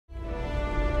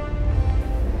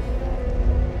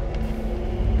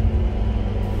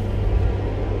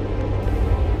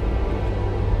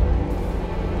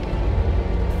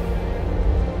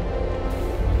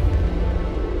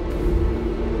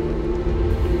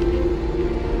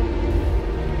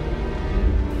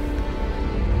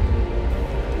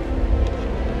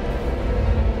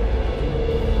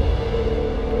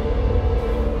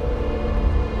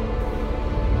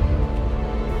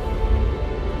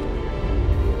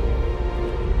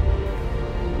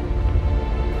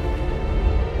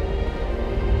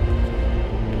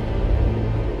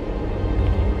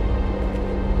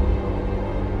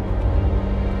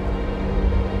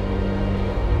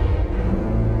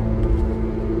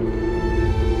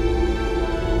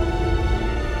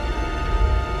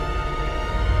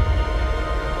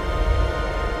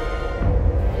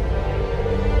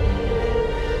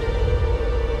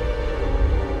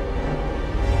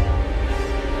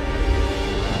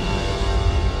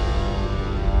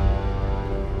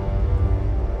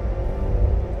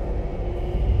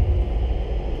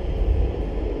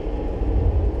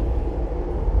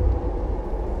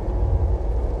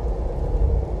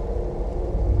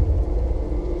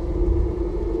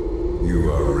You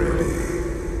are ready.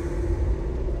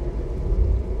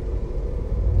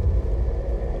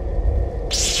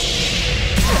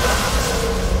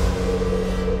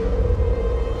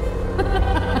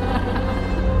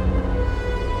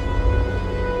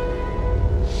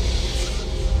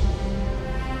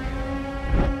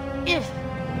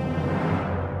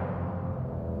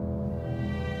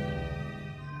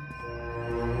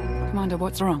 Commander,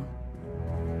 what's wrong?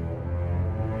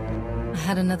 I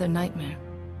had another nightmare.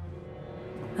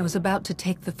 I was about to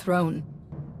take the throne,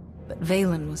 but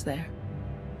Valen was there,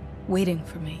 waiting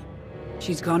for me.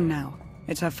 She's gone now.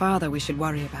 It's her father we should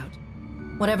worry about.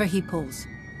 Whatever he pulls,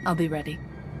 I'll be ready.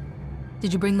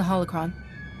 Did you bring the holocron?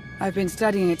 I've been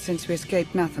studying it since we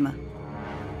escaped Nathema.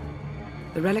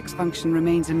 The relic's function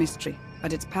remains a mystery,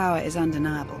 but its power is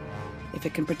undeniable. If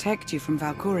it can protect you from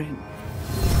Valkorion.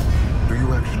 Do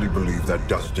you actually believe that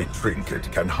dusty trinket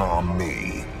can harm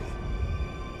me?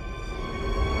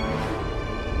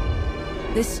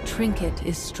 This trinket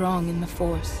is strong in the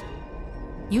Force.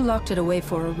 You locked it away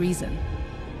for a reason.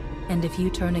 And if you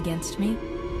turn against me,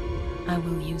 I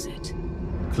will use it.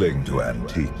 Cling to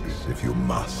antiques if you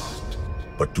must,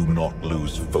 but do not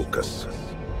lose focus.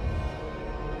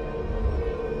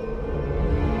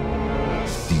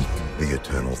 Seek the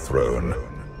Eternal Throne.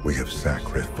 We have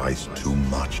sacrificed too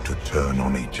much to turn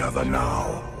on each other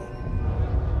now.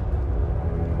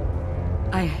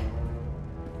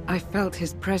 I felt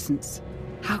his presence.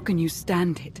 How can you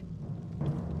stand it?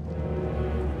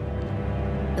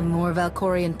 The more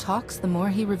Valkorion talks, the more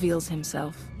he reveals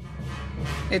himself.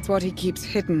 It's what he keeps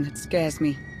hidden that scares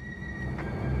me.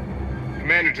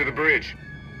 Commander, to the bridge.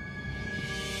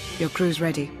 Your crew's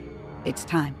ready. It's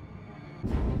time.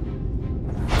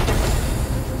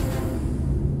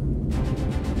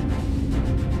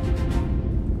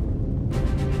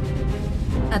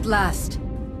 At last,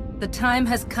 the time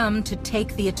has come to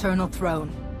take the Eternal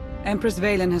Throne. Empress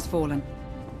Valen has fallen.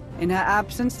 In her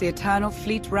absence, the Eternal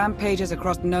Fleet rampages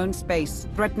across known space,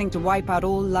 threatening to wipe out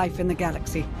all life in the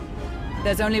galaxy.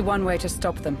 There's only one way to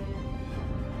stop them.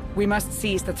 We must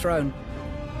seize the throne.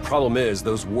 Problem is,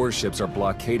 those warships are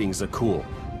blockading Zakul,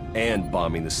 and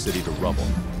bombing the city to rubble.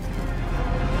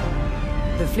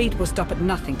 The fleet will stop at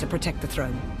nothing to protect the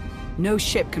throne. No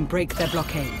ship can break their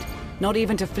blockade, not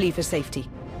even to flee for safety.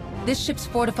 This ship's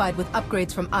fortified with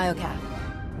upgrades from Iocath.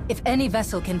 If any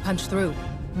vessel can punch through,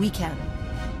 we can.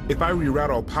 If I reroute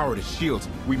all power to shields,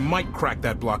 we might crack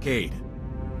that blockade.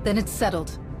 Then it's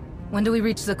settled. When do we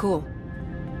reach Zakul?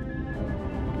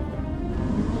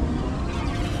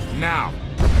 Now!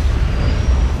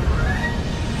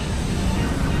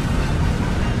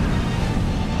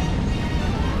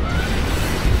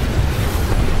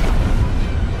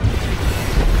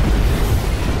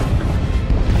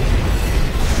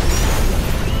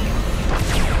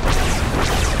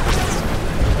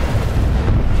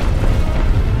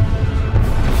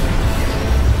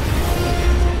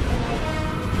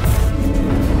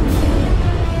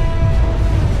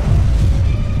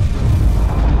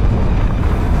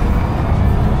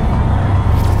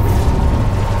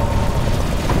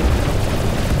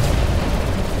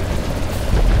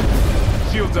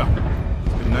 Shields up.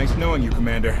 It's been nice knowing you,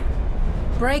 Commander.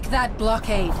 Break that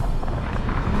blockade.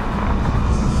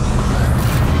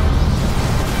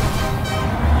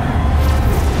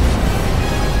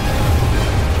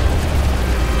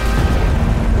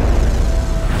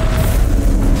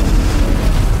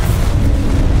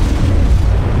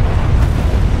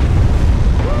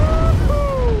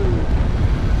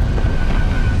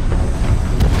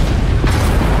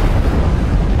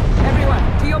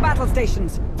 Everyone, to your battle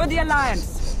stations, for the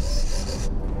Alliance!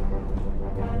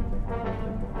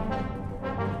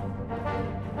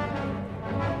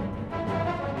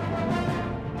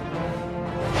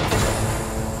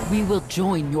 We will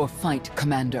join your fight,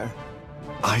 Commander.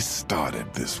 I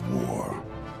started this war.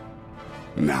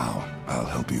 Now, I'll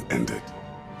help you end it.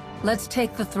 Let's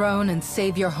take the throne and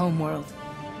save your homeworld.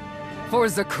 For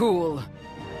Zakul.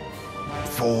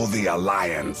 For the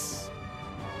Alliance.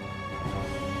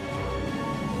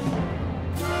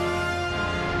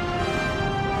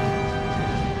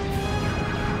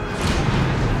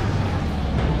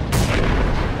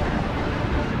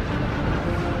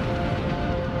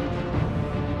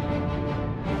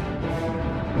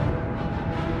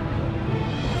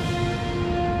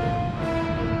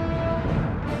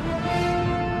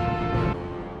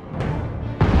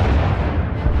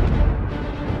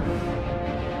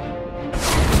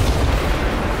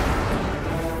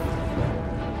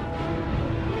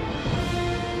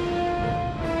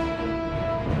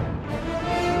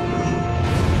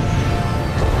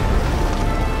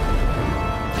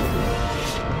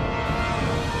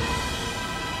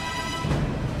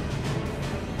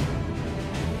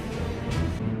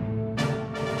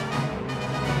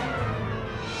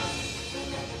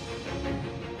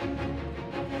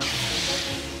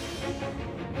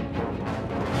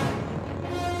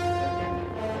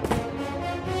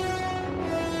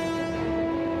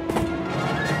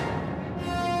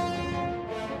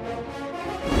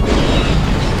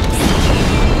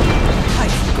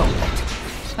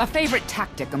 A favorite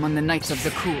tactic among the Knights of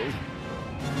Zakul.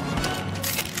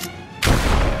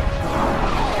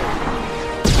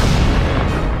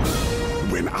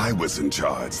 When I was in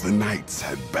charge, the knights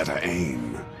had better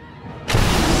aim.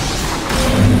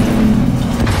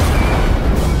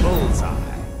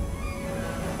 Bullseye.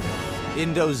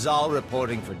 Indozal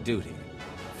reporting for duty.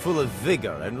 Full of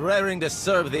vigor and raring to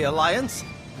serve the Alliance?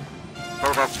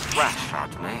 Though that flash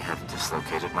shot may have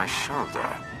dislocated my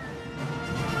shoulder.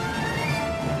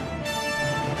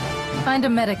 Find a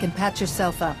medic and patch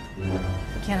yourself up.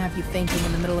 Can't have you fainting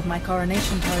in the middle of my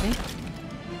coronation party.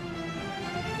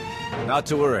 Not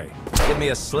to worry. Give me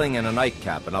a sling and a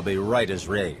nightcap and I'll be right as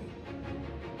rain.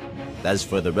 As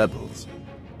for the rebels,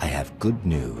 I have good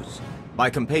news. My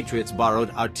compatriots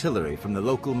borrowed artillery from the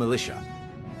local militia.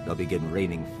 They'll begin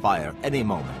raining fire any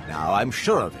moment now, I'm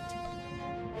sure of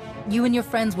it. You and your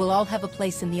friends will all have a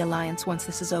place in the Alliance once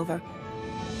this is over.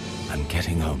 I'm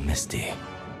getting home, Misty.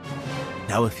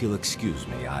 Now if you'll excuse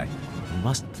me, I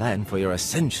must plan for your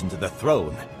ascension to the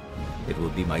throne. It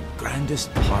will be my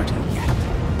grandest party yet.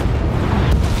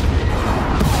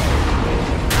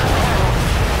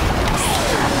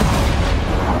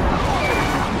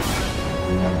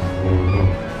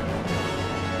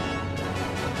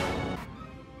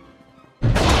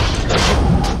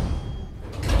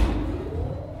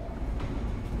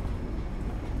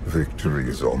 Victory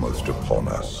is almost upon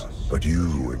us, but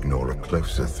you ignore a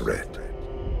closer threat.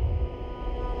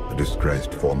 The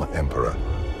disgraced former emperor,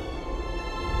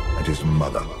 and his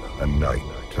mother, a knight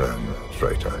turned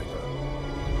traitor.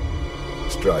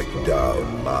 Strike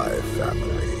down my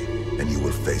family, and you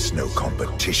will face no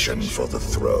competition for the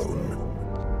throne.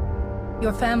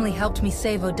 Your family helped me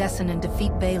save Odessen and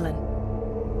defeat Balin.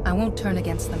 I won't turn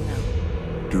against them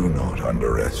now. Do not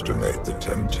underestimate the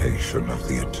temptation of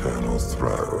the Eternal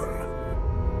Throne.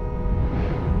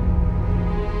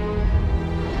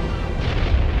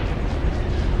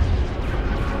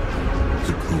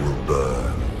 Zakul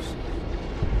burns.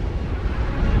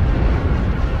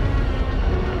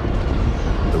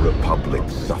 The Republic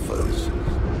suffers.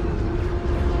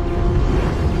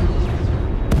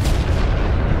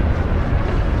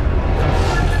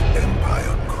 The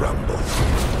Empire crumbles.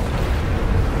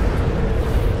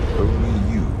 Only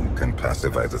you can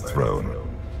pacify the throne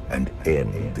and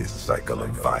end this cycle of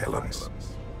violence.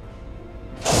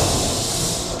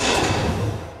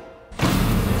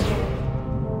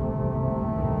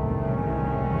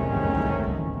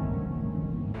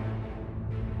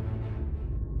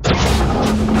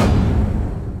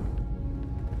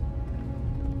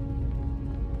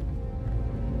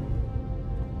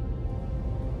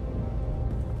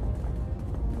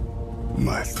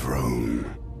 My throne.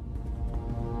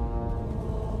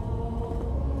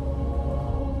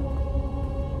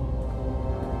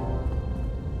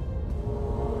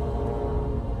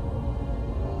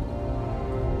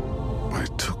 I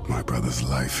took my brother's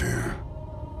life here,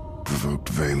 provoked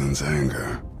Valen's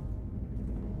anger,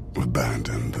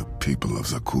 abandoned the people of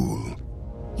Zakul.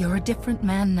 You're a different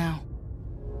man now.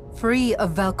 Free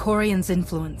of Valkorian's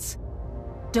influence.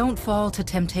 Don't fall to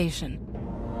temptation.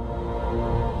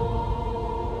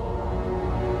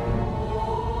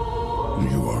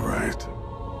 You are right.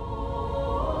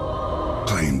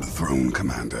 Claim the throne,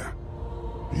 Commander.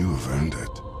 You have earned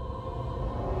it.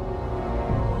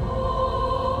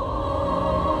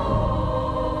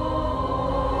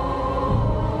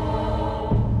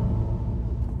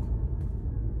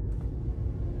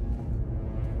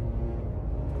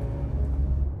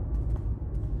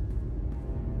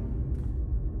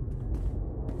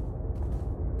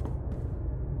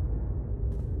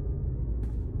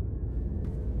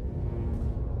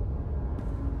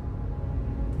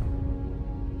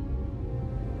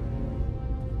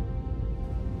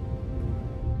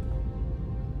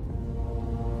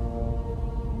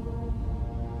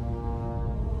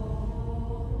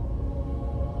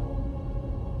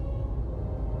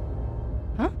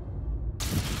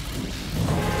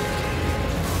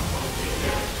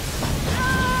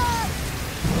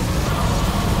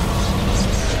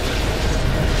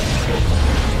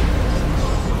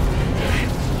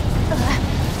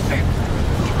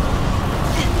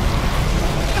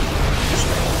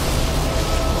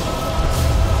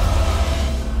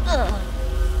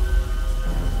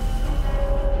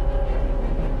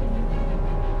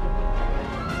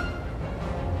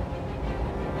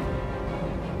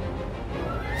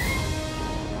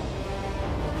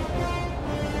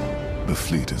 The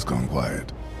fleet has gone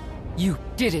quiet. You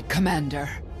did it, Commander.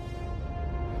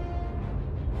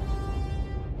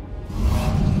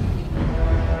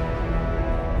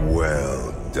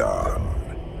 Well done.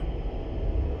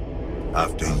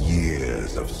 After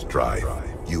years of strife,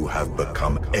 you have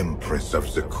become Empress of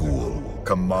Zakuul,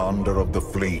 commander of the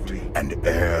fleet, and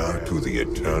heir to the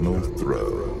Eternal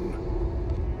Throne.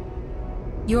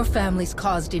 Your family's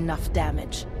caused enough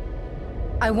damage.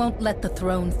 I won't let the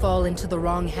throne fall into the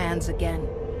wrong hands again.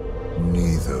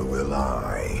 Neither will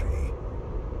I.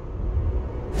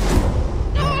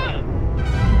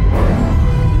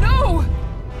 No!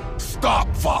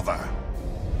 Stop, Father!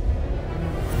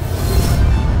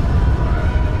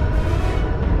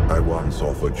 I once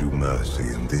offered you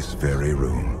mercy in this very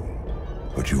room,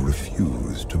 but you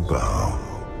refused to bow.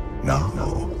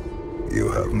 Now,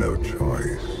 you have no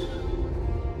choice.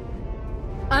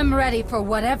 I'm ready for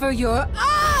whatever you're...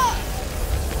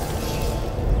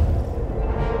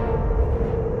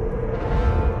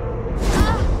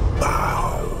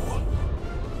 Bow.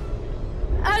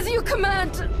 As you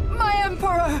command, my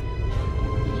Emperor!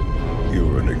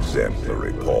 You're an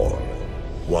exemplary pawn.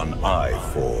 One I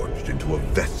forged into a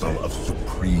vessel of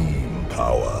supreme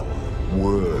power,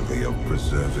 worthy of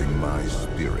preserving my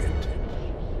spirit.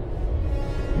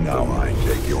 Now I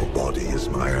take your body as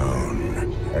my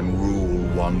own, and rule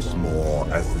once more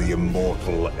as the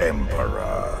immortal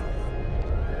Emperor.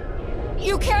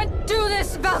 You can't do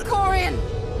this, Valkorion!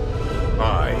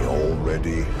 I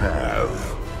already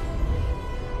have.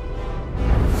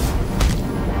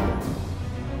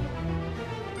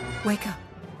 Wake up.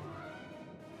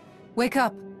 Wake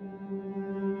up.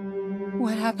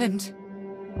 What happened?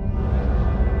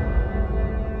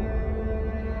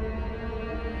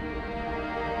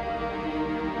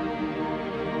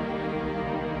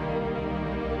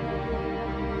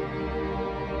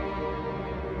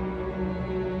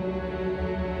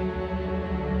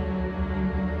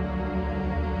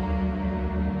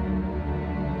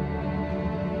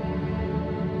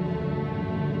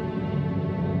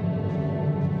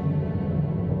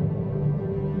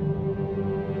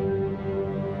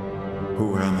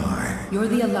 Who am I? You're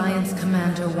the Alliance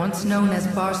commander once known as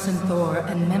SWTOR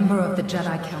and member of the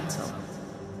Jedi Council.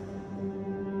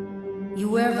 You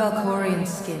wear Valkorian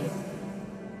skin,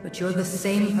 but you're the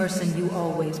same person you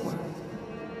always were.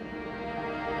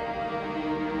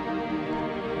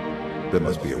 There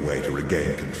must be a way to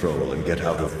regain control and get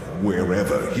out of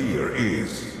wherever here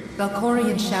is.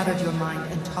 Valkorian shattered your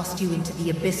mind and tossed you into the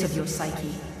abyss of your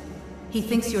psyche. He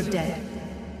thinks you're dead,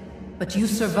 but you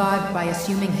survived by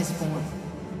assuming his form.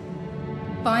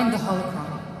 Find the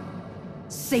holocron.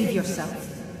 Save yourself.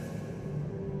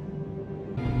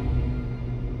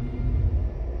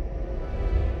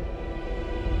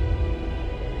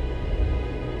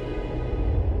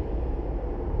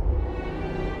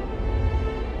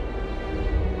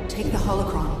 Take the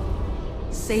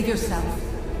holocron. Save yourself.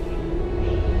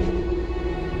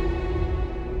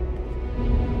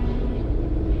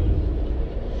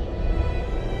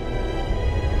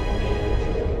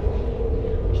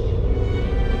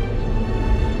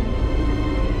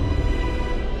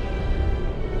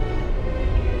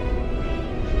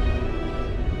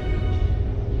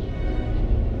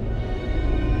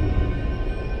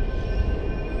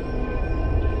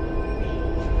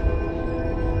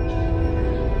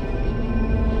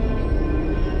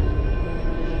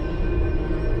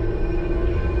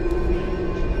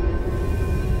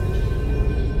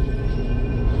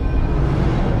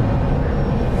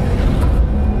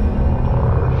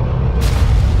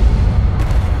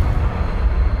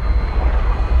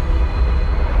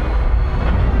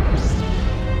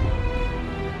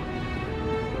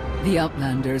 The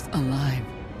Outlander's alive.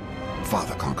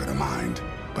 Father conquered her mind,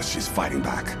 but she's fighting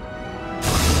back.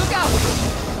 Look out!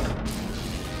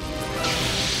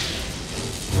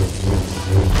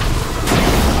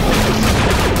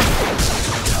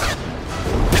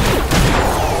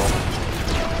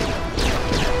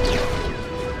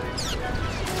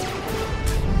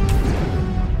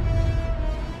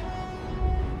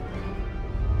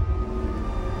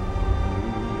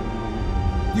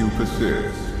 You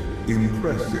persist.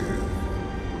 Impressive.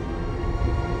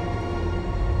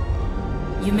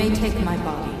 You may take my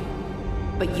body,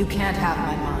 but you can't have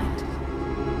my mind.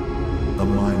 A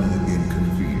minor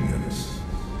inconvenience.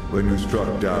 When you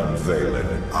struck down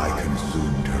Valen, I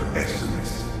consumed her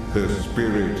essence. Her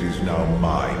spirit is now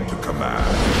mine to command.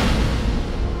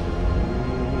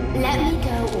 Let me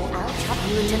go or I'll chop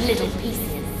you into little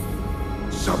pieces.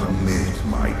 Submit,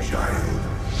 my child.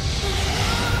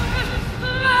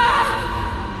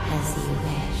 As you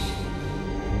wish.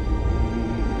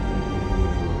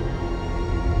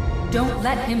 Don't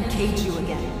let him cage you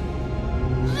again.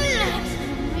 Let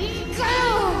me go!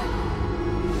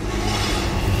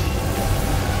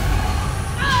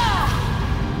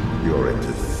 Your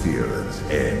interference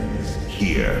ends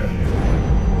here.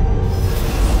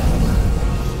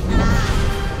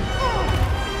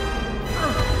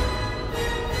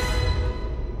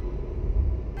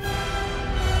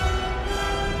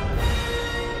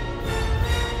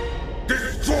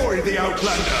 Destroy the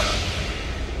Outlander!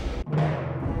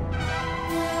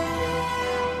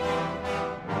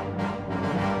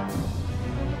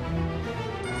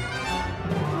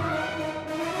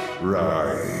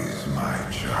 Rise, my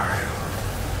child.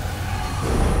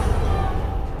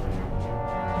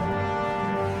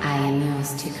 I am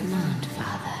yours to command,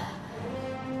 Father.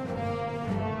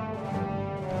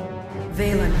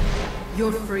 Valen,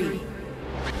 you're free.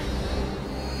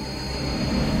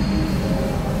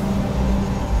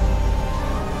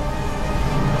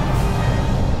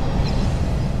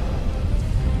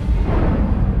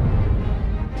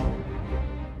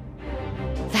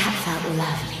 That felt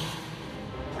lovely.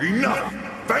 Enough!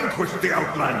 Vanquish the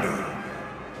Outlander!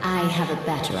 I have a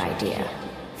better idea,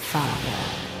 Father.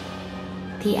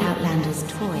 The Outlander's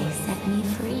toy set me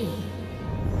free.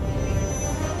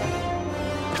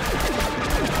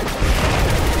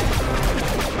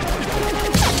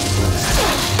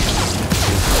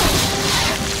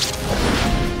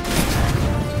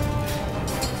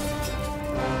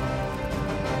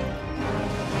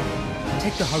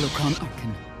 Take the holocron,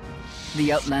 Arkin.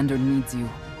 The Outlander needs you.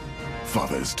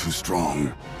 Father is too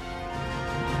strong.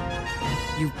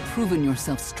 You've proven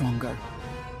yourself stronger.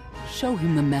 Show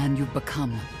him the man you've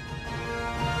become.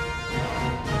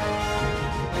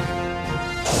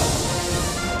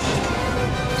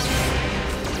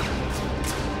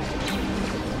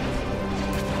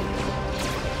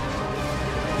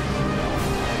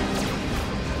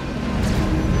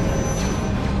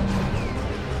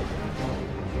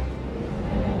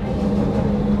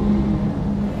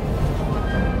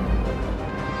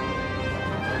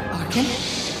 Arkin?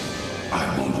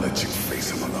 I won't let you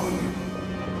face him alone.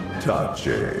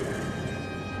 Touchy.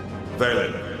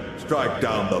 Valen, strike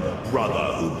down the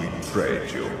brother who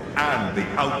betrayed you, and the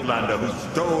Outlander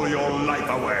who stole your life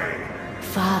away!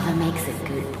 Father makes a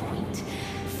good point,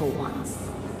 for once.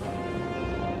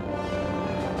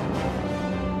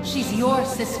 She's your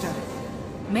sister.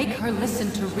 Make her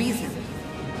listen to reason.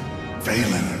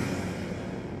 Valen.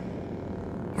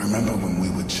 Remember when we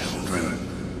were children?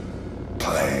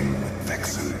 Playing with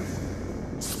Vexen.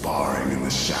 Sparring in the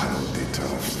shadow of the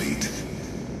Eternal Fleet.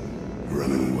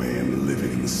 Running away and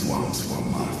living in the swamps for a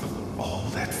month. All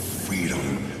that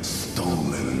freedom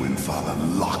stolen when Father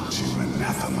locked you in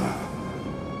anathema.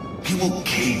 He will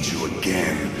cage you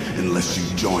again unless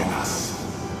you join us.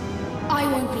 I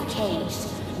won't be caged.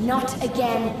 Not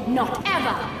again, not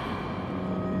ever!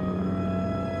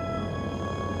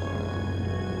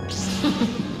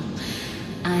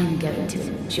 I'm going to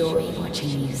enjoy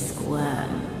watching you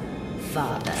squirm,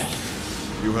 Father.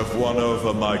 You have won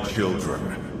over my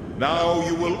children. Now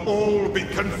you will all be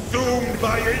consumed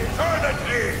by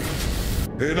eternity!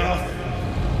 Enough!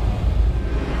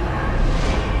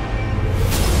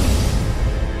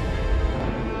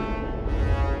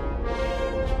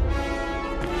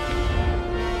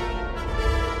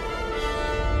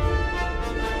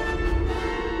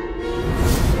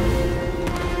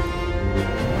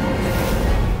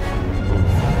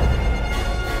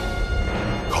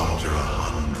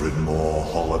 More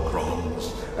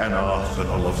holocrons, an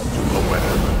arsenal of super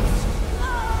weapons.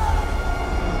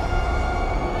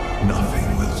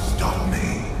 Nothing will stop me.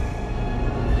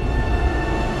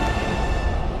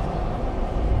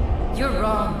 You're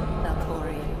wrong,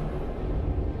 Valkyrie.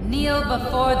 Kneel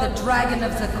before the Dragon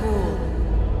of Zakul.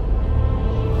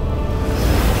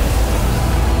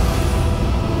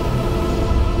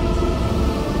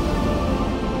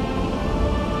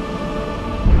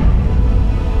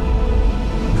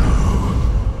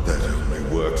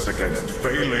 Against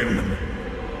Valen.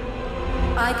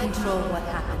 I control what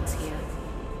happens here.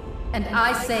 And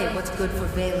I say what's good for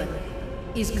Valen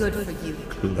is good for you.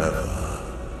 Clever.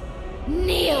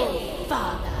 Kneel,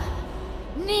 Father!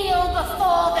 Kneel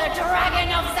before the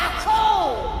Dragon of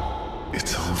Zakul!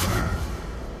 It's over.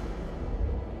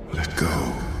 Let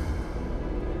go.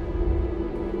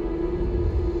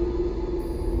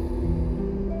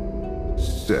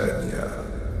 Senya.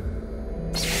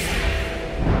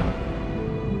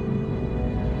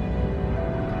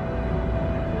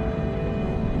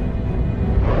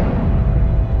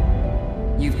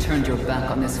 You've turned your back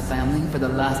on this family for the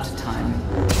last time.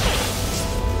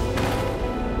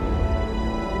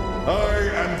 I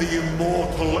am the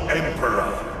immortal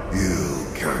Emperor. You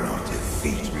cannot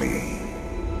defeat me.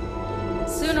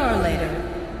 Sooner or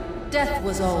later, death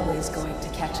was always going to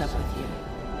catch up with you.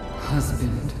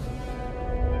 Husband.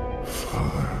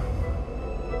 Father.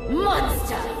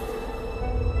 Monster!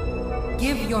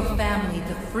 Give your family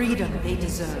the freedom they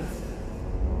deserve.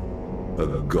 A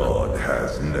god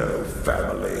has no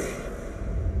family.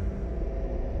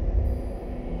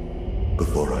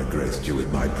 Before I graced you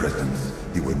with my presence,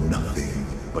 you were nothing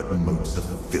but motes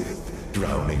of filth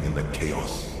drowning in the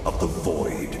chaos of the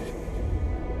void.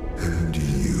 And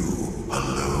you,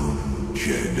 alone,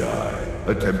 Jedi,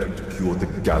 attempting to cure the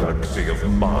galaxy of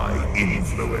my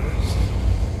influence.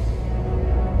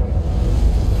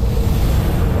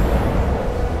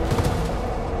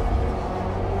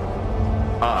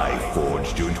 I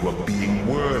forged you into a being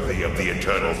worthy of the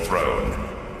Eternal Throne.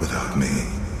 Without me,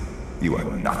 you are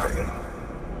nothing.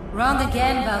 Wrong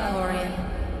again, Valkorian.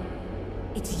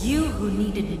 It's you who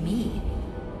needed me.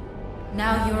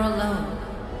 Now you're alone,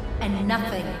 and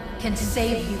nothing can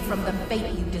save you from the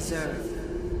fate you deserve.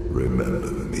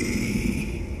 Remember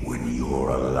me when your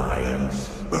alliance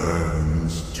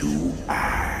burns to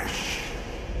ash.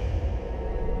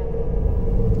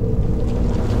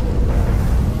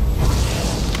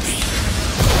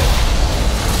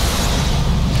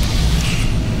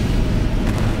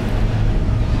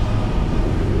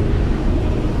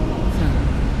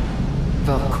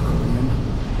 Valkorian.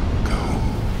 Go.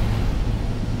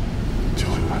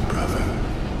 Join my brother.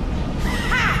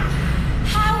 Ha!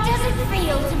 How does it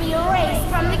feel to be erased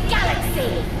from the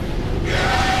galaxy?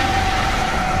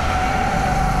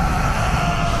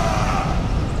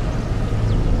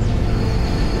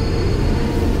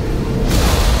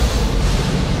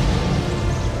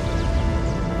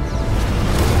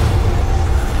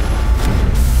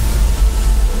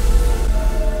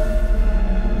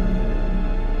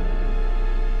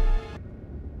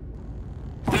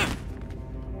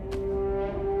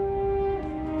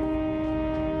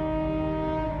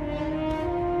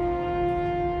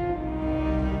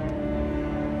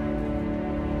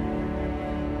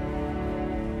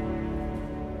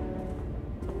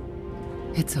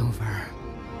 It's over.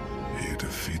 You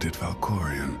defeated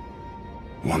Valkorian.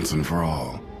 Once and for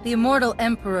all. The Immortal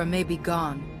Emperor may be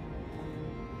gone,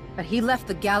 but he left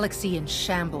the galaxy in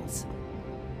shambles.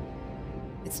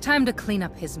 It's time to clean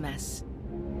up his mess.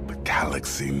 The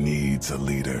galaxy needs a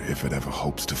leader if it ever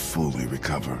hopes to fully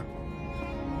recover.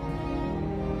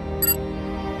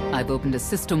 I've opened a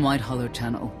system-wide holo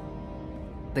channel.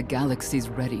 The galaxy's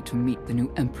ready to meet the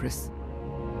new Empress.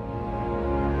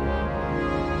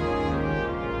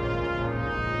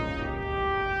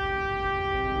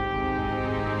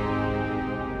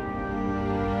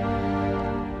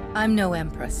 I'm no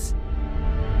Empress.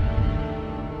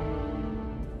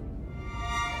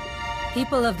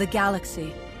 People of the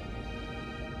galaxy,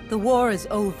 the war is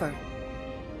over.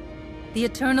 The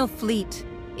Eternal Fleet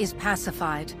is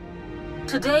pacified.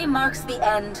 Today marks the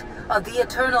end of the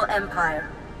Eternal Empire.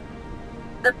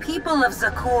 The people of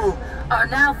Zakul are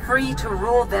now free to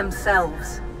rule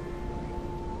themselves.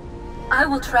 I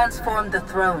will transform the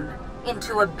throne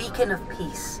into a beacon of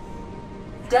peace,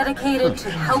 dedicated to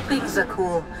helping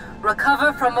Zakul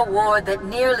recover from a war that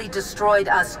nearly destroyed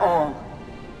us all.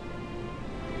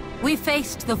 We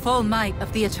faced the full might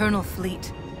of the Eternal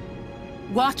Fleet,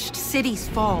 watched cities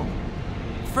fall,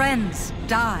 friends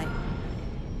die.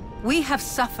 We have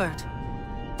suffered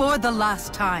for the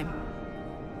last time.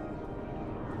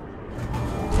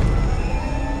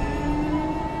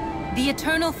 The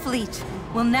Eternal Fleet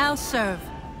will now serve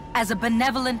as a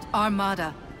benevolent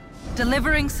armada,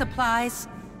 delivering supplies,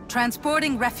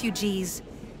 transporting refugees,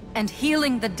 and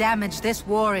healing the damage this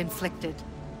war inflicted.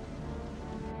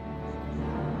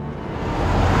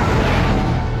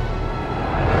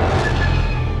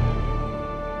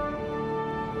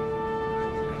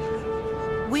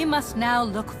 We must now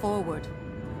look forward,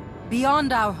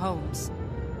 beyond our homes,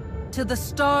 to the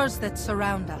stars that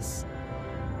surround us.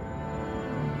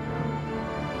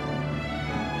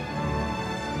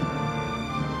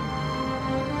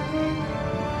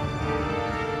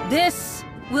 This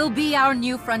will be our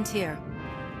new frontier,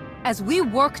 as we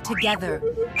work together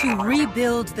to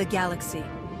rebuild the galaxy.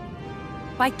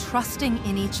 By trusting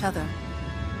in each other,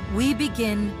 we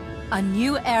begin a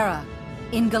new era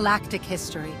in galactic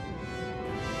history.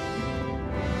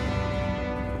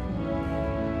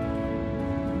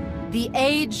 The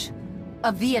Age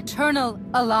of the Eternal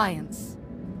Alliance.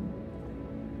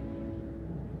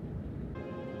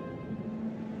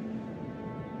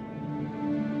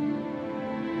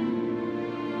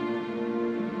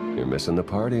 You're missing the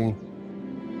party.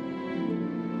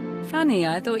 Funny,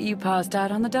 I thought you passed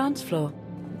out on the dance floor.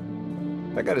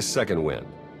 I got a second wind.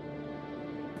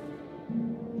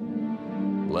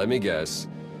 Let me guess.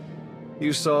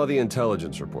 You saw the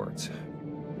intelligence reports.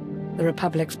 The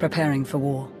Republic's preparing for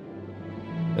war.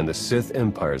 And the Sith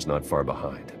Empire's not far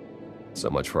behind. So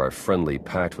much for our friendly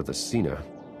pact with Asina.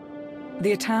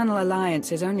 The Eternal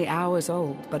Alliance is only hours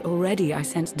old, but already I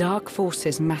sense dark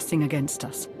forces massing against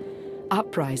us.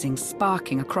 Uprisings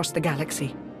sparking across the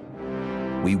galaxy.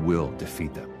 We will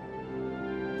defeat them.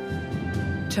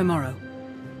 Tomorrow.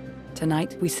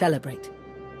 Tonight, we celebrate.